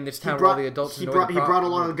adult in this town where all the adults he brought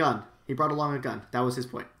along a gun. He brought along a gun. That was his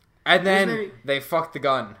point. And then they fucked the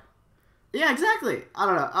gun. Yeah, exactly. I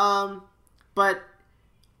don't know. But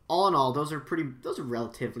all in all, those are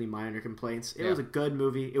relatively minor complaints. It was a good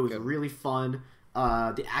movie. It was really fun.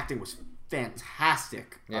 The acting was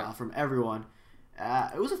fantastic from everyone.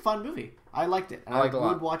 it was a fun movie. I liked it. I liked it a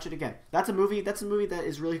lot. Would watch it again. That's a movie that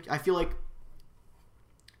is really. I feel like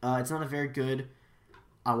it's not a very good.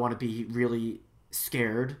 I want to be really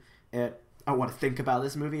scared. I want to think about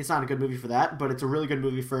this movie. It's not a good movie for that, but it's a really good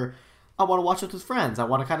movie for. I want to watch it with friends. I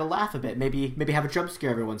want to kind of laugh a bit. Maybe have a jump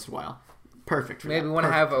scare every once in a while. Perfect. Maybe we want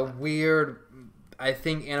to have a weird, I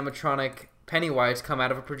think, animatronic Pennywise come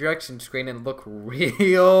out of a projection screen and look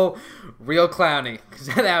real clowny. Because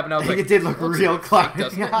that happened. I was like, it did look real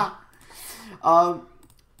clowny. Yeah.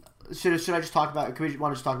 Should I just talk about? Can we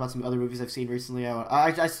want to just talk about some other movies I've seen recently?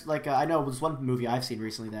 I know there's one movie I've seen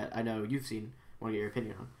recently that I know you've seen. I want to get your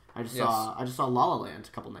opinion on. I just saw La La Land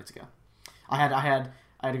a couple nights ago. I had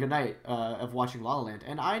a good night of watching La La Land,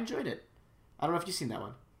 and I enjoyed it. I don't know if you've seen that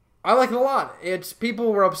one. I like it a lot. It's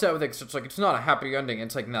people were upset with it. So it's like it's not a happy ending.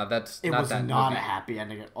 It's like no, that's not that. It was not a happy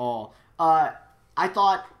ending at all. I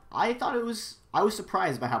thought it was. I was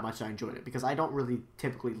surprised by how much I enjoyed it because I don't really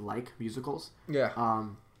typically like musicals. Yeah.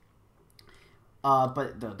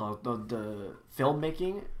 But the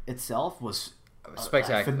filmmaking itself was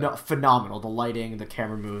spectacular, phenomenal. The lighting, the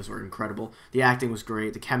camera moves were incredible. The acting was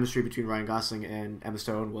great. The chemistry between Ryan Gosling and Emma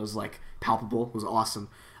Stone was like palpable. It was awesome.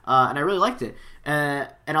 And I really liked it. And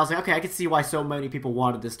I was like, okay, I can see why so many people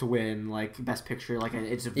wanted this to win, like Best Picture. Like,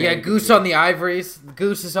 it's a Goose on the Ivories.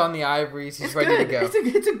 Goose is on the Ivories. He's ready to go.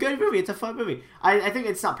 It's a good movie. It's a fun movie. I think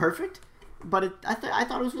it's not perfect, but I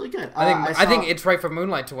thought it was really good. I think it's right for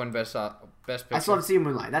Moonlight to win Best Picture. I still haven't seen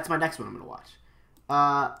Moonlight. That's my next one I'm going to watch.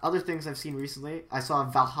 Other things I've seen recently, I saw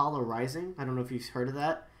Valhalla Rising. I don't know if you've heard of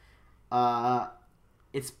that.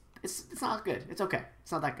 It's not good. It's okay.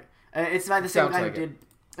 It's not that good. It's by the same guy who did.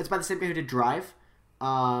 It's by the same guy who did Drive,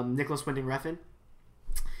 Nicholas Winding Refn,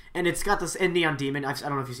 and it's got this and Neon Demon. I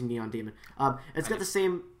don't know if you've seen Neon Demon. It's got the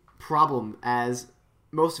same problem as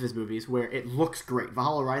most of his movies, where it looks great.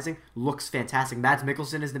 Valhalla Rising looks fantastic. Mads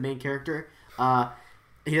Mikkelsen is the main character.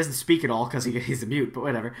 He doesn't speak at all because he's a mute, but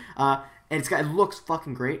whatever. And it looks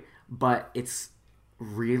fucking great, but it's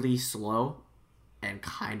really slow and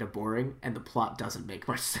kind of boring, and the plot doesn't make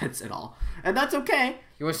much sense at all. And that's okay.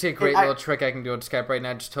 You want to see a great little trick I can do on Skype right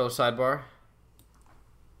now? Just total sidebar.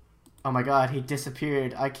 Oh my god, he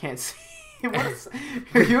disappeared. I can't see.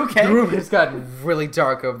 Are you okay? The room has gotten really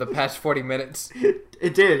dark over the past 40 minutes.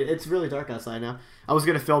 It did. It's really dark outside now. I was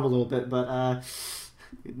going to film a little bit, but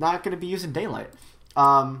not going to be using daylight.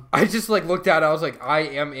 I just looked out. I was like, I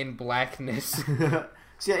am in blackness.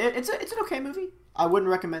 So yeah, it's an okay movie. I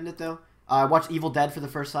wouldn't recommend it though. I watched Evil Dead for the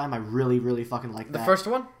first time. I really, really fucking liked that. The first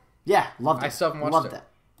one? Yeah, loved it. I still haven't watched loved it.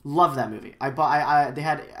 Loved that movie.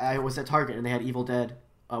 I was at Target and they had Evil Dead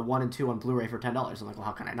 1 and 2 on Blu-ray for $10. I'm like, well,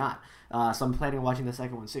 how can I not? So I'm planning on watching the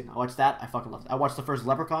second one soon. I watched that. I fucking loved it. I watched the first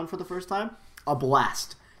Leprechaun for the first time. A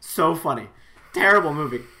blast. So funny. Terrible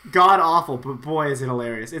movie. God awful, but boy is it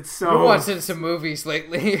hilarious. It's so... We're watching some movies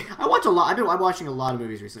lately. I watch a lot. I'm watching a lot of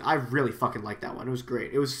movies recently. I really fucking liked that one. It was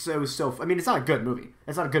great. It was so... I mean, it's not a good movie.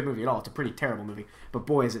 It's not a good movie at all. It's a pretty terrible movie. But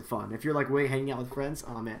boy, is it fun. If you're hanging out with friends,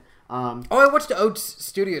 oh man. I watched the Oats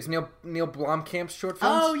Studios, Neil Blomkamp's short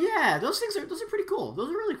films. Oh yeah, those are pretty cool.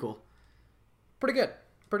 Those are really cool. Pretty good.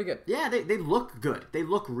 Yeah, they look good. They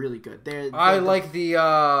look really good. I like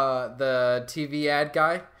the TV ad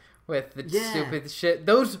guy with the stupid shit.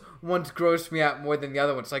 Those ones gross me out more than the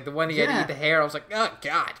other ones. Like the one he had to eat the hair. I was like, oh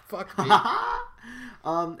god, fuck me.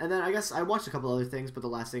 And then I guess I watched a couple other things, but the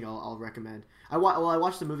last thing I'll recommend. I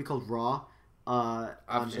watched a movie called Raw. It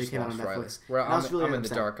came out on Netflix. I'm in the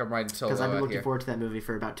dark. I'm riding solo because I've been looking forward to that movie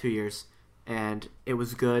for about 2 years, and it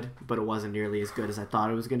was good, but it wasn't nearly as good as I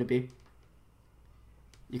thought it was going to be.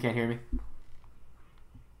 You can't hear me?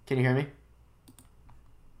 Can you hear me?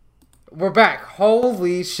 We're back.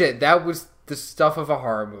 Holy shit! That was the stuff of a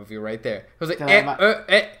horror movie right there. It was like,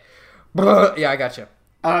 yeah, I got you.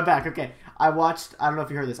 I'm back. Okay, I don't know if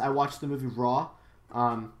you heard this. I watched the movie Raw,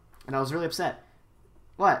 and I was really upset.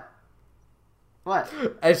 What?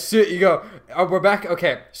 As soon you go, we're back.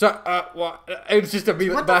 Okay, so it's just a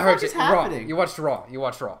what the fuck is happening? Raw. You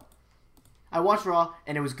watched Raw. I watched Raw,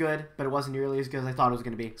 and it was good, but it wasn't nearly as good as I thought it was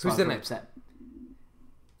going to be. So who's in it? Upset.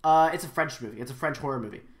 It's a French movie. It's a French horror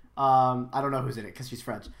movie. I don't know who's in it because she's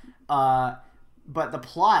French. But the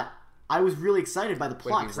plot, I was really excited by the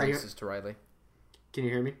plot. Wait, you're racist to Riley. Can you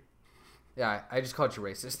hear me? Yeah, I just called you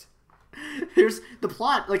racist. Here's the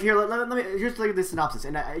plot. Here's the synopsis,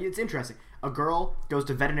 and it's interesting. A girl goes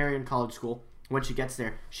to veterinarian college school. When she gets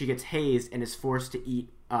there, she gets hazed and is forced to eat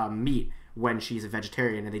meat when she's a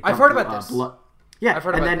vegetarian. And I've heard about this. Yeah,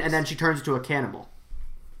 and then she turns into a cannibal.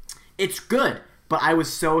 It's good, but I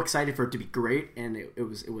was so excited for it to be great, and it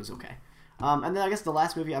was okay. And then I guess the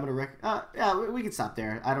last movie I'm gonna yeah, we can stop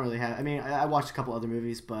there. I don't really have. I mean, I watched a couple other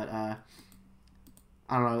movies, but I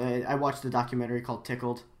don't know. I watched the documentary called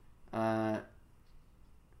Tickled.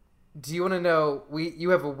 Do you want to know?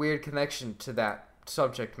 You have a weird connection to that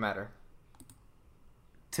subject matter.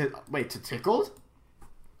 To Tickled?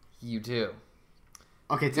 You do.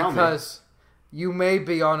 Okay, tell me. Because you may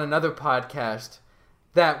be on another podcast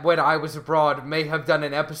that, when I was abroad, may have done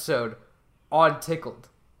an episode on Tickled.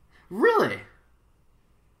 Really?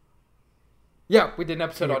 Yeah, we did an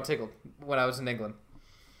episode on Tickled when I was in England.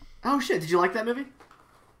 Oh shit! Did you like that movie?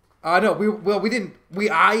 No, we didn't.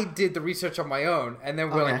 I did the research on my own, and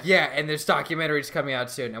then we're like, yeah, and this documentary's coming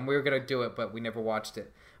out soon, and we were gonna do it, but we never watched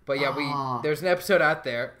it. But yeah, there's an episode out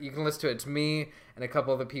there. You can listen to it. It's me and a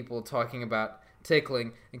couple other people talking about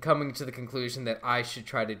tickling and coming to the conclusion that I should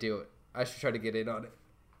try to do it. I should try to get in on it.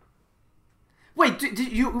 Wait, did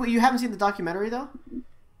you haven't seen the documentary though?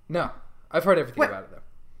 No, I've heard everything about it though.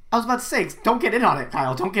 I was about to say, don't get in on it,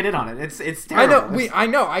 Kyle. Don't get in on it. It's terrible. I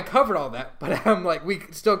know. I covered all that, but I'm like, we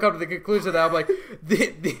still come to the conclusion that I'm like,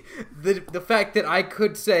 the fact that I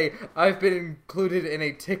could say I've been included in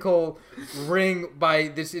a tickle ring by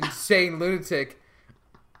this insane lunatic.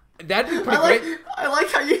 That'd be pretty great. I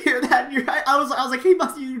like how you hear that. I was like, he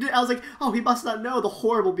must. I was like, oh, he must not know the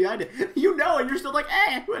horrible behind it. You know, and you're still like,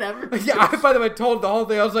 whatever. Yeah, I, by the way, told the whole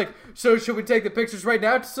thing. I was like, so should we take the pictures right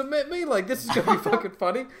now to submit me? Like, this is gonna be fucking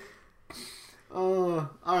funny.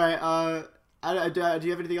 All right. Do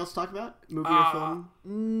you have anything else to talk about? Movie or film?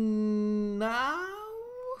 No.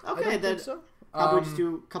 Okay, then. So. How about we just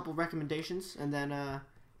do a couple recommendations and then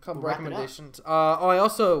couple recommendations. I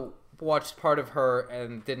also watched part of Her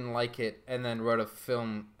and didn't like it, and then wrote a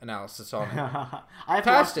film analysis on it. I have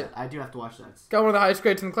Passed to it. watch that. I do have to watch that. Got one of the highest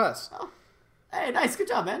grades in the class. Oh. Hey, nice, good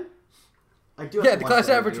job, man. The class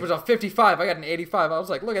average was a 55. I got an 85. I was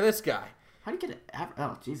like, look at this guy. How do you get an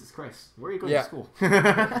Oh, Jesus Christ. Where are you going to school?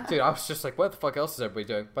 Dude, I was just like, what the fuck else is everybody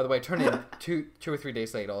doing? By the way, I turned in two or 3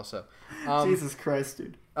 days late also. Jesus Christ,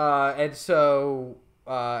 dude. And so,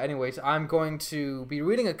 anyways, I'm going to be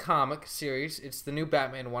reading a comic series. It's the new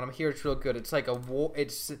Batman one. I'm here. It's real good. It's like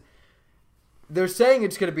they're saying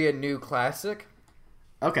it's going to be a new classic.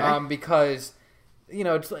 Okay. Because,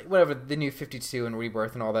 it's like whatever, the new 52 and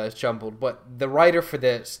Rebirth and all that is jumbled. But the writer for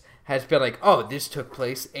this has been like, oh, this took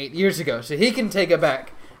place 8 years ago. So he can take it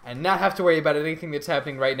back and not have to worry about anything that's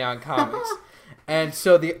happening right now in comics. And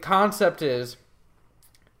so the concept is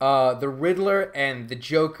the Riddler and the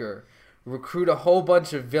Joker recruit a whole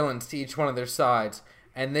bunch of villains to each one of their sides,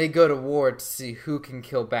 and they go to war to see who can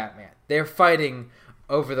kill Batman. They're fighting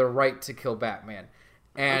over the right to kill Batman.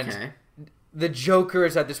 And the Joker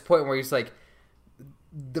is at this point where he's like,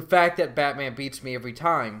 the fact that Batman beats me every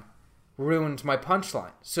time ruins my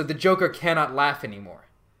punchline. So the Joker cannot laugh anymore.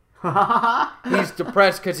 He's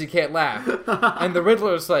depressed because he can't laugh. And the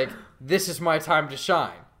Riddler is like, this is my time to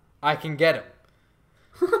shine. I can get him.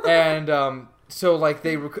 And so like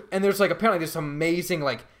and there's like apparently this amazing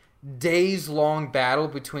like days-long battle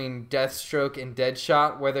between Deathstroke and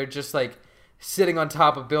Deadshot where they're just like sitting on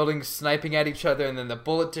top of buildings sniping at each other, and then the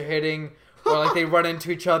bullets are hitting, or like they run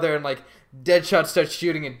into each other and like Deadshot starts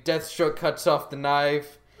shooting and Deathstroke cuts off the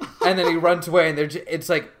knife, and then he runs away, and it's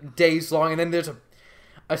like days long. And then there's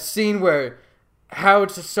a scene where how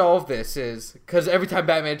to solve this is because every time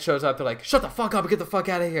Batman shows up, they're like, shut the fuck up and get the fuck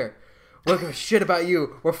out of here. We don't give a shit about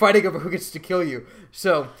you. We're fighting over who gets to kill you.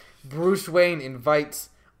 So Bruce Wayne invites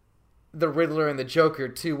the Riddler and the Joker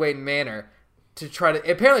to Wayne Manor to try to.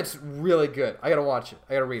 Apparently, it's really good. I gotta watch it.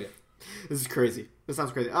 I gotta read it. This is crazy. This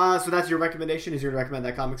sounds crazy. So that's your recommendation? Is you gonna recommend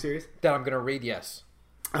that comic series? That I'm gonna read, yes.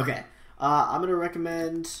 Okay. I'm gonna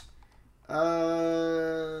recommend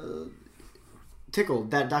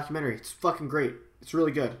Tickled, that documentary. It's fucking great. It's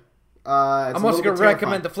really good. I'm also going to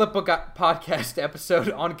recommend the Flipbook podcast episode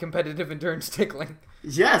on competitive endurance tickling.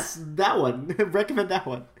 Yes, that one. Recommend that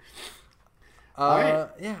one. All right.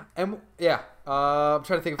 Yeah. I'm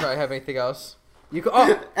trying to think if I have anything else. You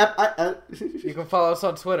can you can follow us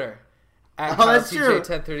on Twitter at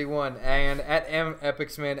CJ1031 and at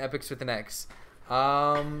MEpicsman, Epics with an X.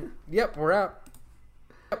 Yep, we're out.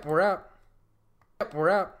 Yep, we're out. Yep, we're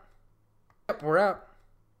out. Yep, we're out.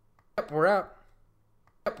 Yep, we're out.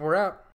 Yep, we're out.